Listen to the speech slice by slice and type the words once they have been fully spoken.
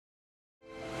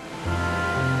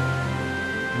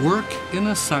Work in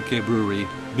a sake brewery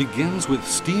begins with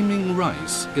steaming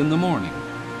rice in the morning.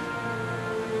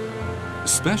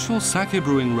 Special sake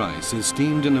brewing rice is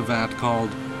steamed in a vat called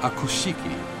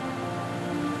akushiki.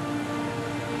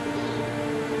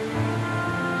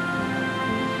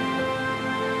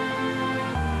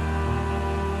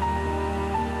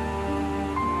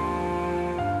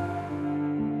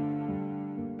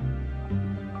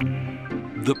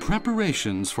 The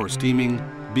preparations for steaming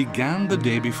began the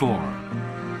day before.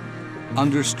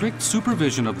 Under strict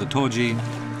supervision of the toji,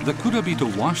 the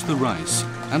kurabito wash the rice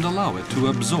and allow it to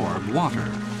absorb water.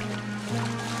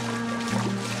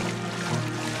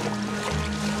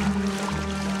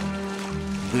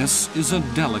 This is a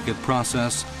delicate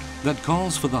process that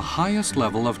calls for the highest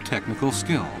level of technical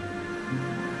skill.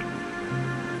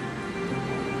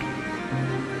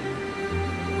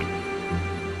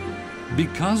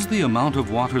 Because the amount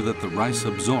of water that the rice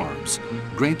absorbs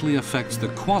greatly affects the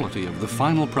quality of the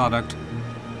final product,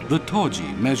 the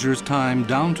toji measures time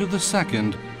down to the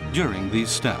second during these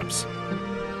steps.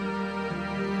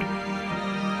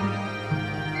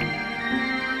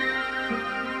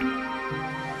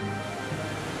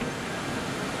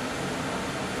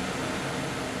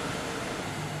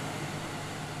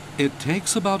 It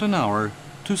takes about an hour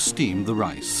to steam the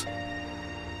rice.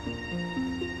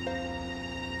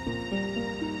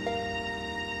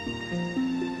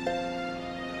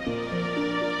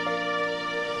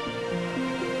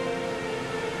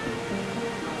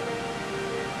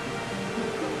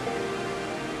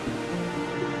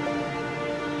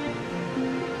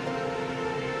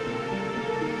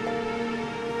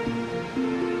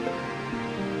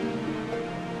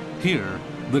 Here,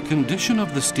 the condition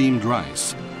of the steamed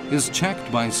rice is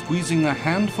checked by squeezing a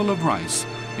handful of rice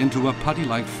into a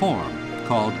putty-like form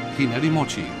called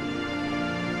hinerimochi.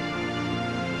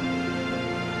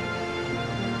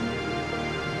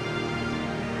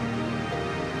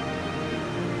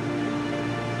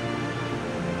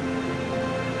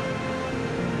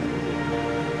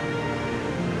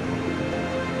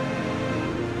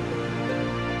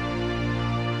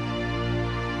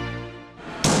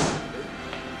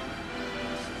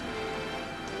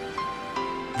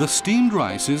 The steamed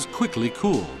rice is quickly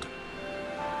cooled.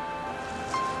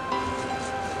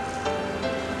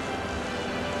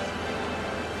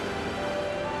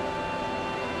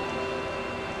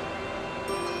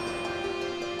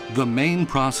 The main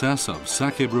process of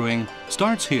sake brewing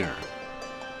starts here